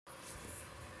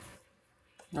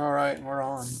All right, we're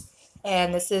on.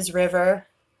 And this is River,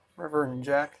 River and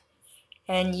Jack.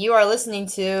 and you are listening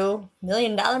to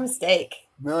Million Dollar Mistake.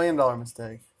 $1 million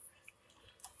mistake.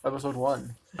 Episode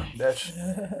 1. Bitch.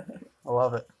 I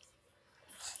love it.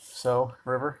 So,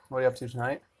 River, what are you up to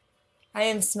tonight? I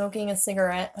am smoking a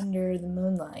cigarette under the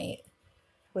moonlight,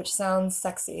 which sounds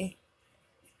sexy.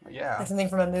 Yeah, Like something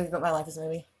from a movie, but my life is a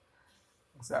movie.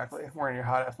 exactly. Wearing your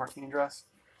hot ass martini dress.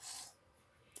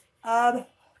 Um,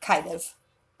 kind of.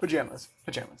 Pajamas.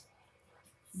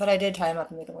 But I did tie him up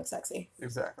and make him look sexy.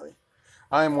 Exactly.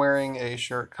 I am wearing a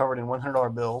shirt covered in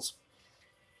 $100 bills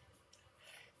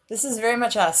This is very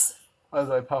much us. as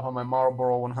I puff on my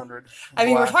Marlboro 100. I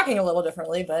mean, we're Black. talking a little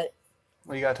differently, but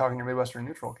Well, you gotta talk in your Midwestern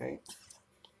neutral, Kate.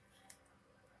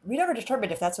 we never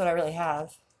determined if that's what I really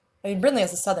have. I mean, Brindley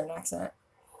has a southern accent.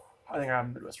 I think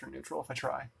I'm Midwestern neutral if I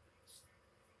try.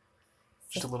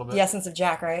 Just a little bit. The essence of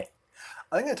Jack, right?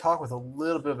 I think I talk with a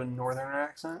little bit of a northern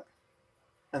accent.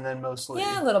 And then mostly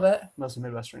Yeah, a little bit.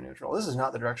 Midwestern neutral. This is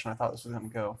not the direction I thought this was going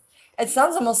to go. It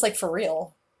sounds almost like for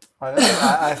real.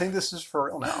 I think this is for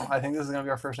real now. I think this is going to be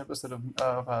our first episode of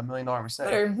 $1 million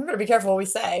mistake. We better be careful what we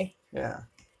say. Yeah.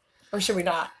 Or should we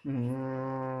not?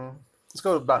 Let's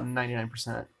go with about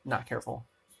 99%. Not careful.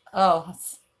 Oh,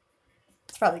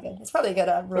 it's probably good. It's probably a good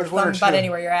rule There's of one thumb or about two.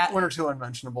 anywhere you're at. One or two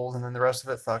unmentionables, and then the rest of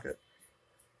it, fuck it.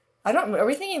 Are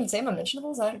we thinking the same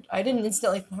unmentionables? I didn't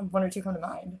instantly have one or two come to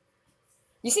mind.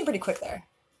 You seem pretty quick there.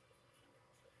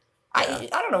 Yeah.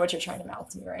 I don't know what you're trying to mouth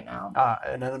to me right now.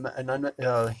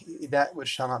 That which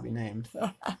shall not be named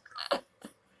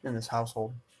in this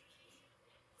household.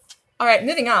 All right,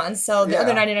 moving on. So the Yeah.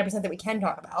 other 99% that we can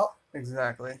talk about.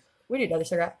 Exactly. We need another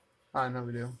cigarette. I know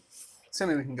we do.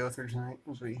 Something we can go through tonight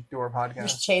as we do our podcast.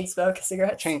 Just chain smoke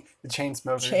cigarettes. The chain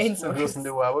smokers. Chain We smokers. listen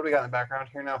to what do we got in the background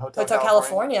here now? Hotel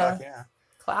California. Fuck yeah.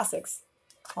 Classics.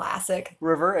 Classic.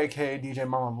 River, aka DJ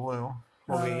Mama Blue,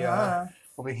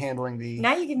 will be handling the.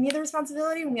 Now you give me the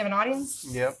responsibility when we have an audience?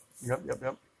 Yep.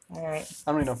 All right.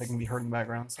 I don't even know if they can be heard in the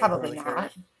background. So I don't Probably really care.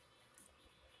 not.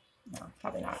 No,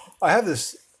 probably not. I have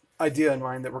this idea in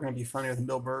mind that we're going to be funnier than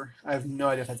Bill Burr. I have no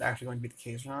idea if that's actually going to be the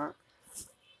case or not.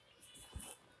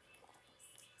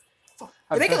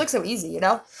 They make it look so easy, you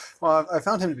know? Well, I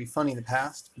found him to be funny in the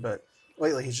past, but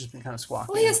lately he's just been kind of squawky.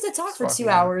 Well, he has to talk for 2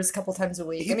 hours a couple times a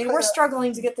week. He I mean, put we're that-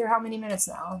 struggling to get through how many minutes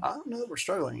now? I don't know that we're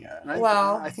struggling yet. And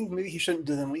Well- I think maybe he shouldn't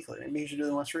do them weekly. Maybe he should do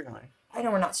them less frequently. I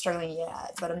know we're not struggling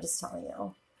yet, but I'm just telling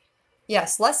you.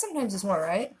 Yes, less sometimes is more,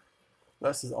 right?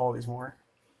 Less is always more.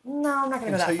 No, I'm not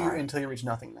going to go that far. Until you reach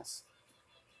nothingness.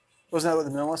 Wasn't that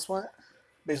what the minimalists went?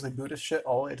 Basically Buddhist shit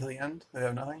all the way to the end. They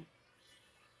have nothing.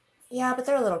 Yeah, but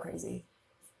they're a little crazy.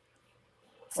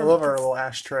 I love our little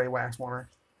ashtray wax warmer.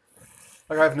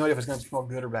 Like I have no idea if it's going to smell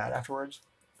good or bad afterwards.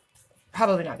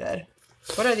 Probably not good.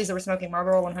 What are these that we're smoking?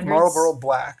 Marlboro 100s? Marlboro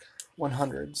Black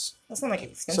 100s. Those sound like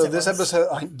expensive So this ones.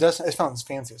 episode, it sounds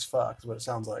fancy as fuck, is what it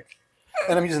sounds like.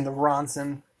 And I'm using the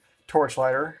Ronson torch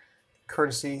lighter,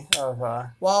 courtesy of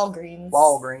Walgreens.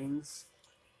 Walgreens.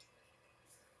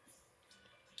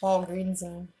 Walgreens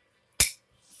and...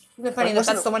 Isn't it funny Like, that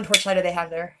listen that's to- the one torch lighter they have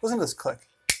there? Listen to this click.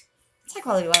 It's high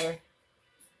quality lighter.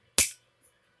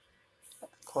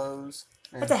 Close.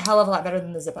 And That's a hell of a lot better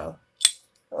than the Zippo.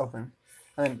 open.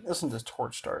 And then listen to this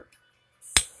torch start.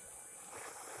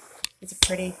 It's a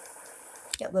pretty,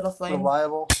 yet little flame.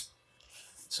 Reliable.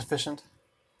 Sufficient.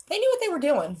 They knew what they were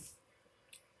doing.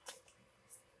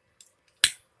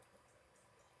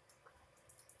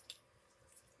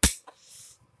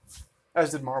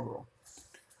 As did Marlboro.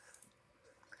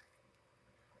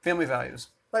 Family values.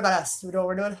 What about us? Do we know what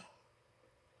we're doing?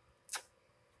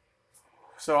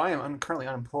 So I am currently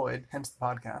unemployed, hence the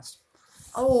podcast.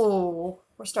 Oh,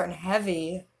 we're starting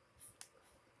heavy.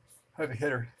 Heavy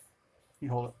hitter. You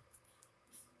hold it.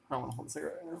 I don't want to hold the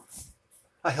cigarette right now.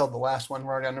 I held the last one.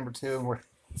 We're already on number 2, and we're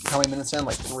how many minutes in?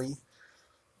 Like 3.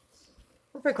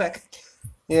 We're pretty quick.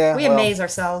 Yeah. We amaze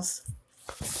ourselves.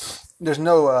 There's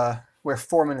no. We're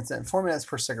 4 minutes in. 4 minutes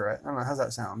per cigarette. I don't know. How's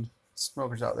that sound?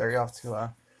 Smokers out there, you have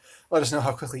to let us know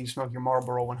how quickly you smoke your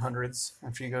Marlboro 100s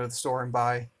after you go to the store and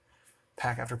buy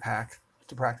pack after pack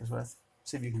to practice with.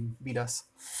 See if you can beat us.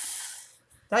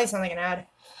 That sound like an ad.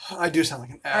 I do sound like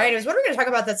an ad. All right, anyways, what are we going to talk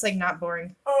about that's like not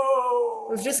boring? Oh.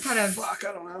 We've just kind of... Fuck,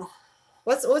 I don't know.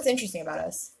 What's interesting about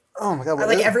us? Oh my god. I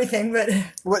like everything, but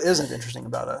What isn't interesting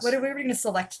about us? what are we going to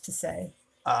select to say?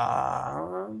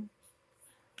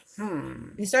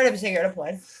 You started saying you're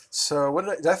unemployed. So what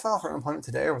did I file for unemployment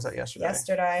today, or was that yesterday?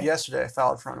 Yesterday. Yesterday I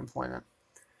filed for unemployment,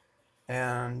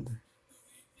 and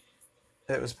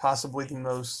it was possibly the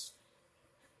most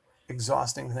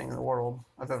exhausting thing in the world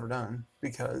I've ever done,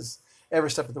 because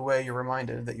every step of the way you're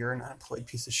reminded that you're an unemployed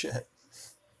piece of shit.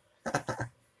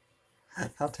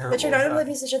 How terrible But you're is not that? a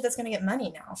piece of shit that's going to get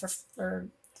money now for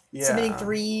submitting Yeah.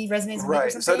 3 resumes a week or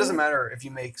Right. So it something. doesn't matter if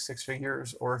you make 6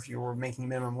 figures or if you were making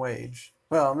minimum wage.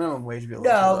 Well, minimum wage would be a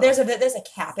little too No, low. there's a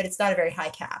cap, and it's not a very high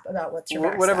cap about what's your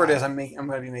max Whatever it is, salary. I'm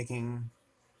going to be making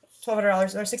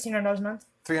 $1,200 or $1,600 a month.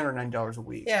 $390 a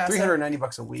week. Yeah, so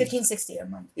 $390 a week. $1,560 a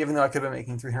month. Even though I could have been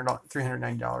making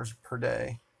 $390 per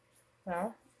day.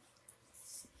 Well,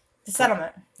 the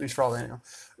settlement. At least for all they know.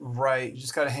 Right. You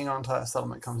just got to hang on until that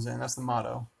settlement comes in. That's the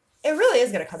motto. It really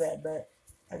is going to come in, but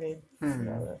I mean,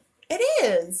 it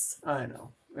is. I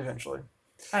know. Eventually.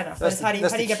 I know. But how do you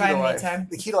get by in the meantime?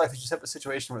 The key to life is just have a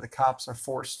situation where the cops are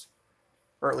forced,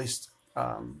 or at least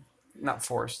not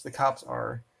forced. The cops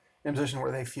are in a position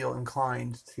where they feel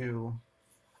inclined to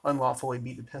unlawfully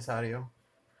beat the piss out of you.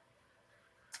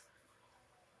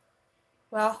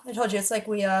 Well, I told you it's like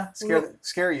we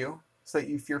Scare you so that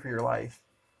you fear for your life,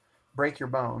 break your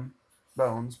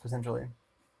bones potentially,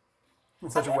 in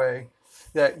such a way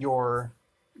that your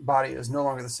body is no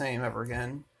longer the same ever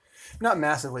again. Not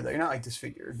massively though. You're not like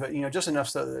disfigured, but just enough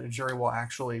so that a jury will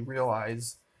actually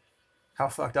realize how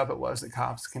fucked up it was that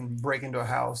cops can break into a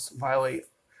house, violate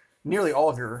nearly all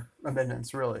of your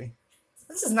amendments. Really,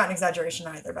 This is not an exaggeration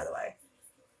either, by the way.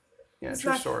 yeah, It's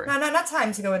true not, story. not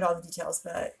time to go into all the details,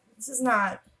 but this is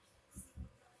not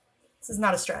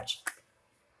a stretch.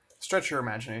 Stretch your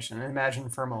imagination and imagine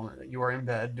for a moment that you are in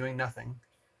bed doing nothing,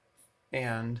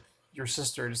 and your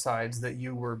sister decides that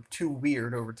you were too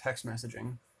weird over text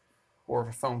messaging or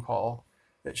a phone call,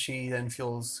 that she then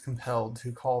feels compelled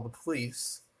to call the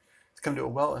police to come do a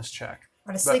wellness check.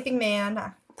 On a sleeping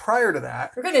man. Prior to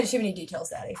that, We're going into too many details,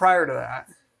 Daddy.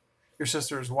 your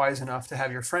sister is wise enough to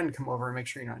have your friend come over and make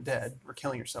sure you're not dead or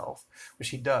killing yourself, which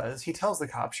he does. He tells the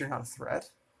cops you're not a threat.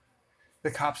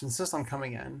 The cops insist on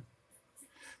coming in,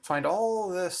 find all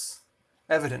this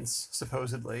evidence,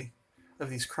 supposedly, of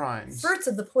these crimes. Fruits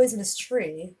of the poisonous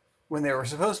tree. When they were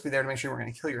supposed to be there to make sure you weren't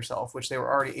going to kill yourself, which they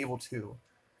were already able to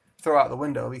throw out the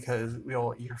window because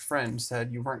your friend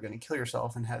said you weren't going to kill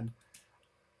yourself and had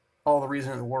all the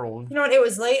reason in the world. You know what? It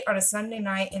was late on a Sunday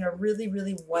night in a really,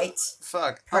 really white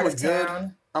Fuck. part of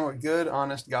town. I'm a good,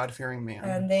 honest, God-fearing man.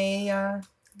 And they and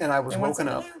I was they want woken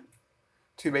up something to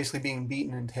do. to basically being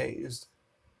beaten and tased,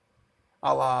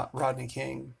 a la Rodney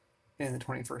King in the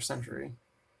 21st century.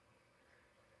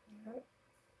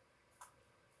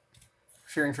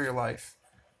 Fearing for your life.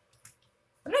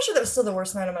 I'm not sure that was still the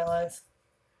worst night of my life.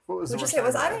 What was Would the you worst say it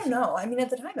was? night I of your don't know. I mean, at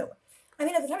the time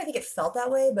I think it felt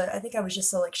that way, but I think I was just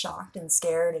so like shocked and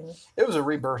scared and. It was a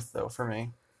rebirth, though, for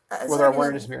me. So Whether I mean,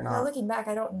 wanted it to be or not. Looking back,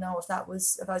 I don't know if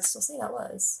I'd still say that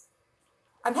was.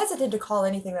 I'm hesitant to call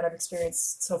anything that I've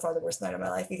experienced so far the worst night of my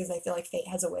life because I feel like fate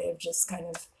has a way of just kind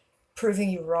of proving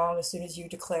you wrong as soon as you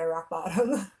declare rock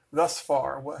bottom. Thus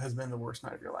far, what has been the worst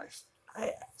night of your life?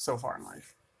 I So far in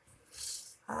life.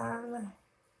 um.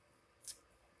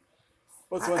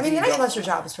 What's I one mean, thing the you night you don't- lost your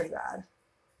job is pretty bad.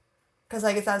 Because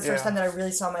like it's that first Yeah. time that I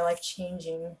really saw my life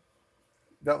changing.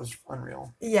 That was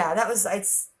unreal. Yeah, that was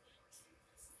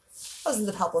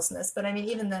the helplessness, but I mean,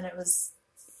 even then, it was.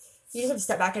 You just have to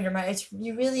step back in your mind.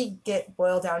 You really get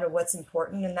boiled down to what's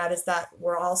important, and that is that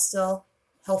we're all still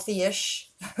healthy-ish,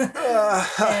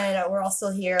 and we're all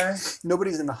still here.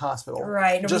 Nobody's in the hospital.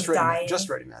 Right, nobody's dying. Just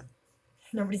ready, man.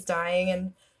 Nobody's dying,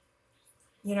 and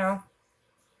I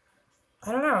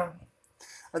don't know.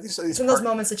 Are these It's in those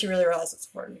moments that you really realize what's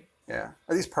important. Yeah.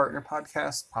 Are these partner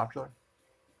podcasts popular?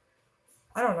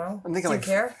 I don't know. I'm thinking Do you like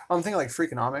care? I'm thinking like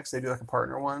Freakonomics. They do like a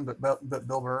partner one, but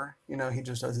Bill Burr, he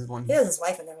just does his one. He has his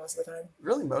wife in there most of the time.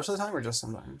 Really, most of the time, or just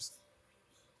sometimes?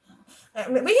 I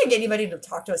mean, we can't get anybody to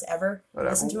talk to us ever,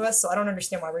 Whatever. listen to us, so I don't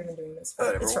understand why we're even doing this. But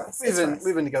Whatever. it's for us. We've It's for been us.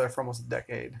 we've been together for almost a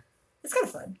decade, It's kind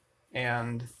of fun.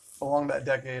 and along that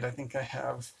decade, I think I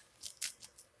have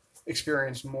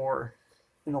experienced more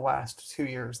in the last 2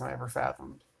 years than I ever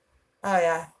fathomed. Oh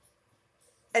yeah.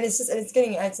 And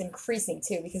it's increasing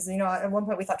too because at one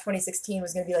point we thought 2016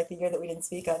 was going to be like the year that we didn't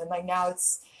speak of, and like now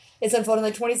it's unfolding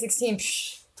like 2016.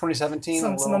 2017,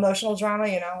 Some emotional drama,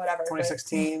 whatever.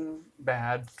 2016,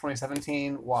 bad.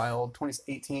 2017, wild.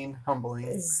 2018, humbling.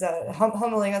 Is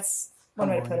humbling. That's one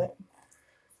way to put it.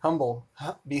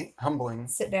 Be humbling,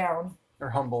 Sit down. or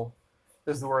humble,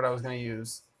 is the word I was going to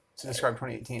use to describe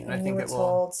 2018, and I And think you were it will.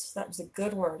 told that was a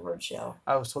good word show.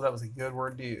 I was told that was a good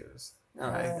word to use. And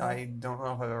I don't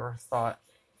know if I've ever thought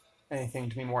anything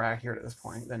to be more accurate at this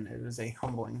point than it is a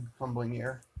humbling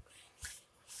year.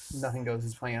 Nothing goes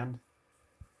as planned.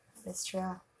 It's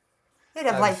true. They'd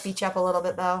have life beat you up a little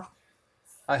bit though.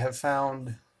 I have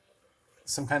found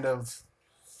some kind of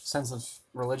sense of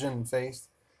religion and faith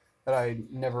that I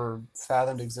never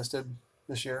fathomed existed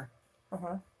this year.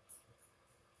 Uh-huh.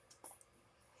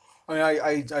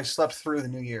 I mean, I slept through the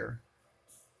new year,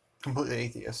 completely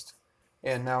atheist,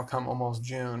 and now come almost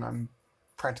June, I'm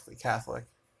practically Catholic.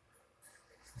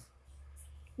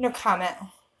 No comment.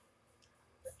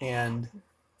 And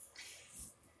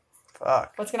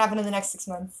fuck, What's gonna happen in the next 6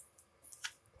 months?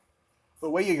 the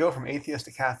way you go from atheist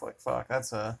to Catholic, fuck,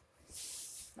 that's a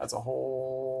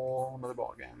whole another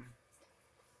ball game.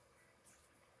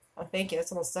 Oh, thank you.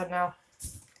 It's almost done now.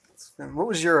 What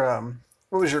was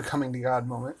your coming to God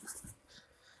moment?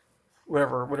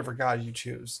 Whatever God you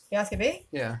choose. You asking me?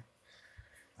 Yeah.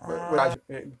 What Uh,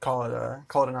 I call it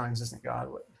a non-existent God.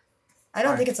 I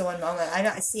don't Right. think it's a one moment. I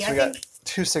don't see. So I we think got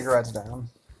 2 cigarettes down.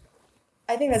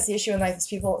 I think that's the issue in life is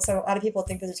people. So a lot of people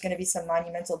think that there's going to be some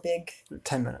monumental big,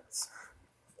 10 minutes.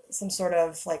 some sort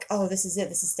of like, oh, this is it.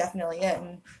 This is definitely it.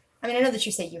 And I mean, I know that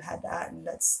you say you had that, and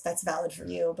that's valid for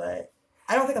you, but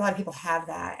I don't think a lot of people have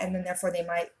that, and then therefore they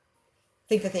might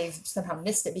think that they've somehow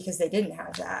missed it because they didn't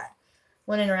have that.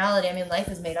 When in reality, I mean, life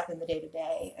is made up in the day to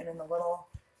day and in the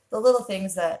little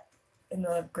things that, in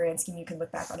the grand scheme, you can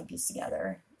look back on and piece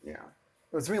together. Yeah.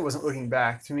 But to me, it wasn't looking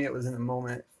back. To me, it was in the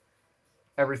moment.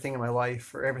 Everything in my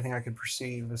life, or everything I could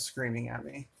perceive, was screaming at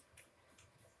me.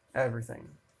 Everything.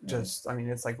 Just, I mean,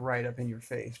 it's like right up in your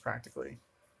face, practically.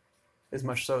 As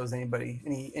much so as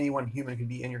anyone human could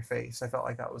be in your face. I felt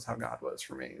like that was how God was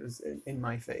for me. It was in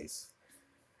my face,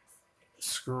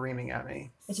 screaming at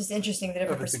me It's just interesting the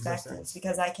different of its perspectives existence.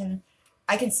 because I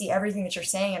can see everything that you're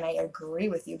saying and I agree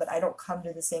with you, but I don't come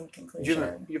to the same You conclusion.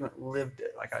 haven't lived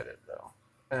it like I did, though.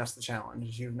 And that's the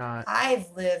challenge. You've not.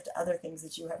 I've lived other things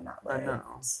that you have not I lived.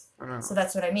 know. So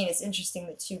that's what I mean. It's interesting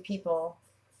that two people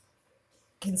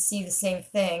can see the same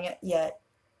thing yet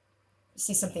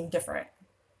see something different,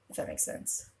 if that makes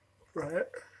sense. Right.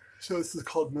 So this is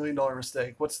called $1 Million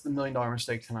Mistake. What's the $1 Million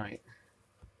Mistake tonight?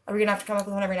 Are we gonna have to come up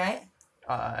with one every night?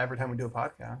 Every time we do a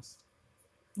podcast.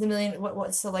 The million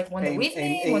what so like one that we've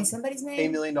made, one somebody's A made?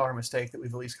 $1 million mistake that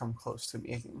we've at least come close to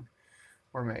making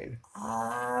or made.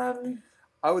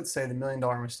 I would say the $1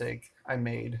 Million mistake I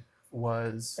made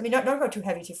was. I mean, don't go too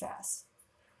heavy too fast.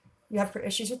 You have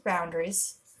issues with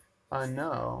boundaries. I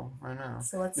know.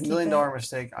 So let's The keep $1 Million it.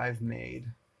 mistake I've made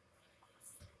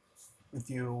with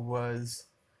you was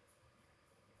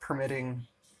permitting.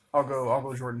 I'll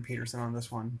go Jordan Peterson on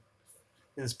this one.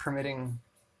 Is permitting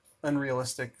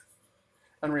unrealistically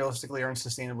or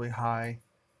unsustainably high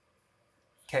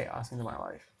chaos into my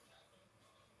life.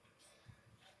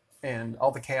 And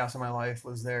all the chaos in my life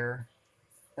was there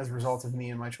as a result of me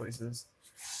and my choices.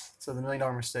 So the $1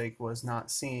 Million mistake was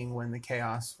not seeing when the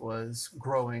chaos was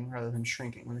growing rather than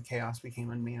shrinking, when the chaos became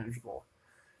unmanageable.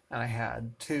 And I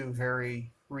had 2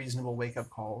 very reasonable wake-up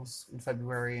calls in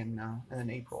February and in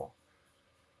April.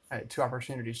 I had 2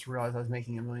 opportunities to realize I was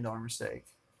making a $1 Million mistake.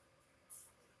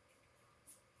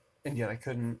 And yet I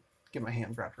couldn't get my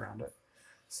hands wrapped around it.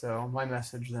 So my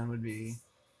message then would be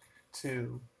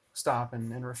to stop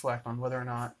and reflect on whether or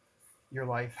not your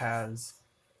life has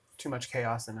too much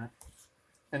chaos in it.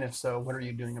 And if so, what are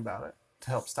you doing about it to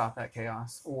help stop that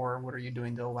chaos? Or what are you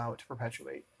doing to allow it to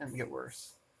perpetuate and get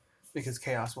worse? Because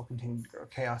chaos will continue to grow.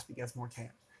 Chaos begets more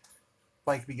chaos.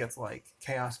 Like begets like.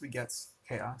 Chaos begets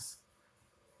chaos.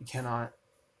 You cannot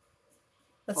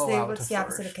allow it What's to the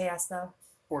opposite flourish. of chaos though?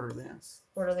 Orderliness,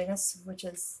 Orderliness, which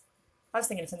is I was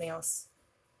thinking of something else.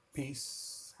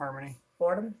 peace, harmony.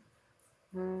 Boredom?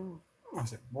 I don't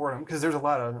say boredom because there's a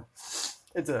lot of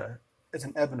it's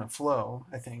an ebb and a flow.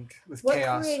 I think with What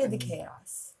chaos created the and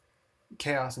chaos?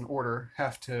 chaos and order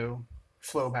have to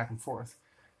flow back and forth.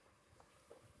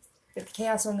 If the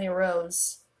chaos only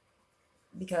arose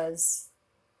because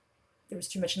there was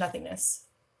too much nothingness.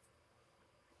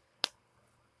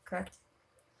 Correct?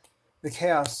 The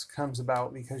chaos comes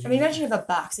about because I mean, imagine you have a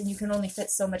box and you can only fit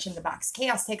so much in the box.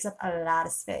 Chaos takes up a lot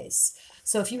of space.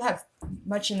 So if you have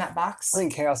much in that box, I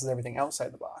think chaos is everything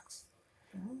outside the box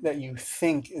that you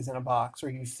think is in a box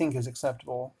or you think is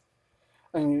acceptable.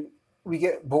 I mean, we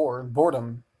get bored.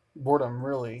 Boredom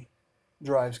really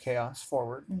drives chaos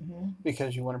forward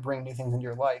because you want to bring new things into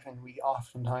your life, and we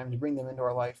oftentimes bring them into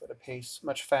our life at a pace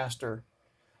much faster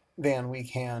than we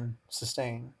can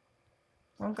sustain.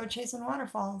 don't go chasing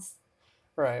waterfalls.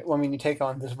 Right. Well, I mean, you take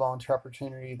on this volunteer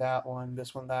opportunity, that one,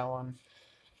 this one, that one.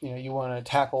 You want to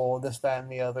tackle this, that,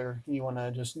 and the other. You want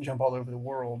to just jump all over the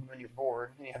world when you're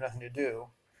bored and you have nothing to do.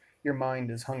 Your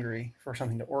mind is hungry for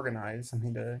something to organize,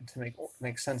 something to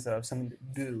make sense of, something to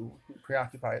do,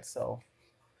 preoccupy itself.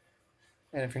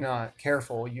 And if you're not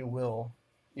careful, you will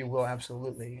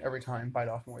absolutely every time bite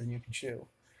off more than you can chew.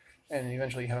 And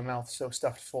eventually you have a mouth so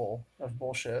stuffed full of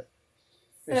bullshit.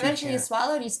 And eventually you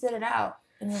swallow it, you spit it out,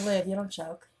 and you live. You don't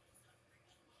choke.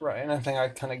 Right, and I think I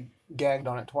kind of gagged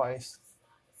on it twice,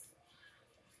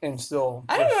 and still,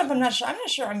 I don't know if I'm not sure. I'm not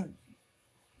sure.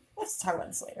 Let's talk about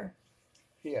this later.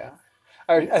 yeah.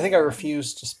 I think I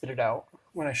refused to spit it out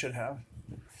when I should have,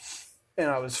 and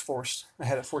I was forced. I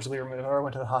had it forcibly removed, or I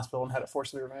went to the hospital and had it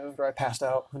forcibly removed, or I passed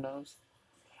out. Who knows?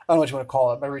 I don't know what you want to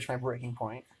call it, but I reached my breaking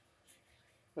point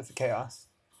with the chaos.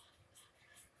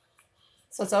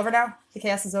 So it's over now. The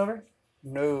chaos is over.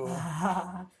 No,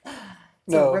 It's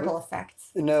a no, ripple effect.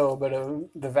 no, but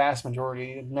the vast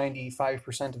majority,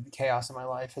 95% of the chaos in my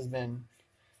life has been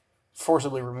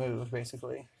forcibly removed,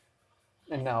 basically,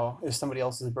 and now is somebody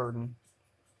else's burden.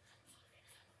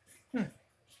 Hmm.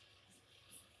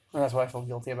 And that's what I feel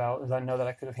guilty about, is I know that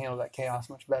I could have handled that chaos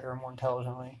much better and more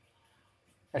intelligently.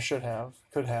 I should have,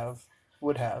 could have,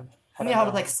 would have. I Had mean, I how known.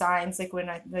 with like signs, like when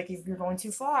if you're going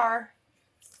too far.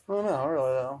 Well, no,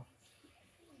 really though.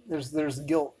 There's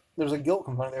guilt. There's a guilt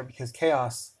component there because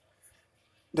chaos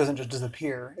doesn't just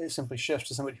disappear. It simply shifts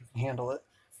to somebody who can handle it.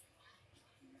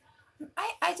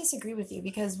 I disagree with you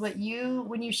because when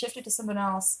you shift it to someone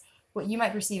else, what you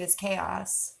might perceive as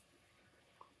chaos,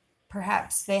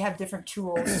 perhaps they have different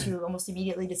tools to almost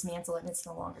immediately dismantle it, and it's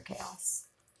no longer chaos.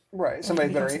 Right. And it Somebody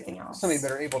can better, become something else. somebody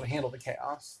better able to handle the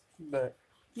chaos. But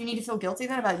You need to feel guilty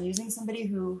then about using in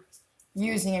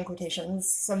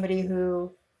quotations, somebody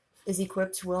who is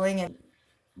equipped, willing, and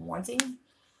wanting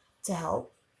to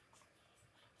help.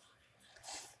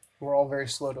 we're all very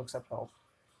slow to accept help.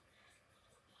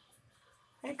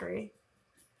 I agree.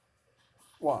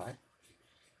 Why?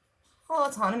 Well,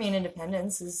 autonomy and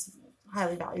independence is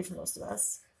highly valued for most of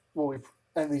us. Well, we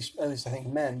at least I think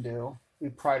men do. We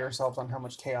pride ourselves on how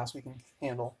much chaos we can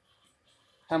handle.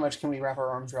 How much can we wrap our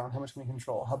arms around? How much can we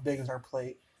control? How big is our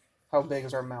plate? How big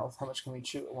is our mouth? How much can we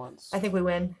chew at once? I think we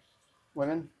win.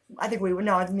 Women? I think we would.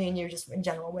 No, me and you just in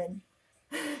general win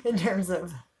in terms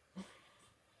of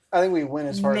I think we win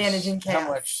as far managing as chaos. how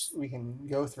much we can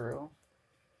go through.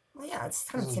 Well, yeah, it's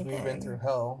kind of the Because same we've thing. been through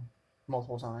hell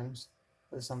multiple times.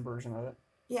 There's some version of it.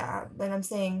 Yeah, but I'm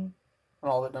saying And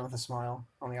all of it done with a smile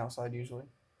on the outside, usually.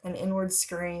 an inward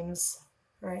screams,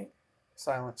 right?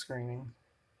 Silent screaming.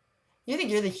 You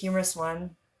think you're the humorous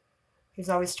one, who's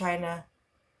always trying to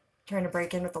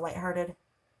break in with the lighthearted.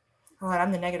 Oh, and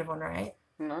I'm the negative one, right?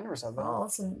 No, I never said that. Oh,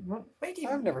 listen, wait till you.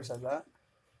 I've never said that.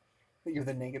 That you're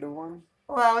the negative one.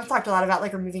 Well, we've talked a lot about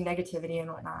like removing negativity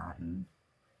and whatnot. And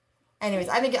anyways,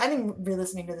 I think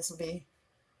re-listening to this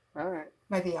All right.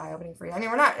 might be eye-opening for you. I mean,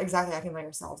 we're not exactly acting like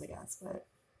ourselves, I guess, but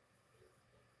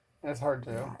It's hard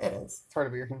to. yeah, it is. It's hard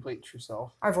to be your complete true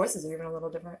self. Our voices are even a little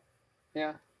different.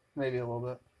 Yeah, maybe a little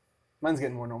bit. Mine's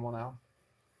getting more normal now.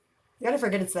 You gotta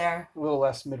forget it's there. A little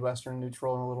less Midwestern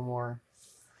neutral and a little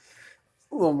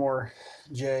more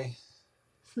Jay.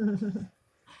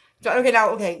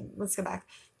 Okay, let's go back.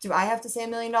 Do I have to say $1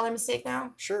 million mistake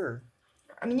now? Sure.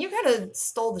 I mean, you kind of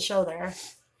stole the show there.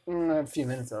 A few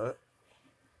minutes of it.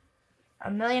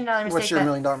 $1 million mistake. What's your $1 that-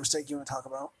 million mistake you want to talk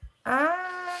about?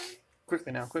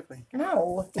 Quickly now, quickly.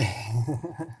 No.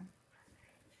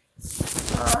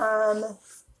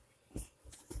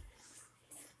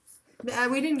 We should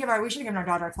have given our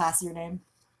daughter a classier name.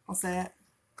 I'll say it.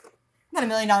 Not $1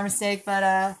 million mistake, but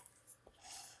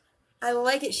I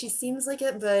like it. She seems like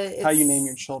it, but it's, How you name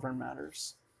your children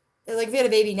matters. like if we had a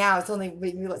baby now, it's only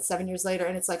maybe 7 years later,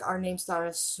 and it's like our name style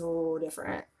is so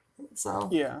different. So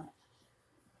Yeah.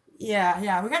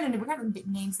 yeah, we got into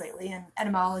names lately and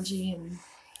etymology, and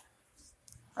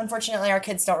unfortunately, our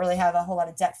kids don't really have a whole lot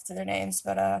of depth to their names,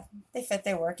 but they fit,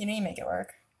 they work. You know, you make it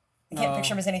work. I can't No. picture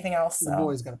them as anything else. The So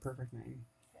boy's got a perfect name.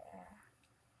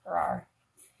 rawr.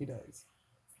 He does.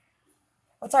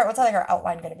 What's our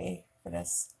outline going to be for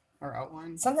this? Our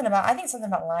outlines? Something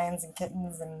about lions and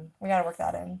kittens, and we got to work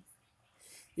that in.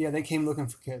 Yeah, they came looking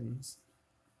for kittens.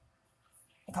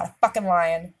 I caught a fucking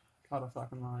lion. Caught a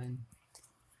fucking lion.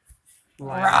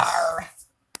 Rawr.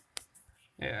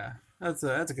 Yeah, that's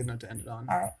a good note to end it on.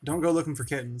 All right. Don't go looking for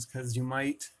kittens, because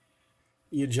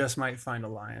you just might find a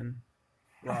lion.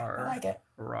 I Rawr. like it.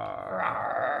 Rawr.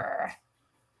 Rawr.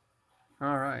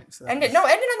 All right. So End it on the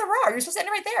rawr. You're supposed to end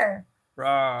it right there.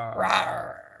 Rawr.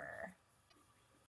 Rawr.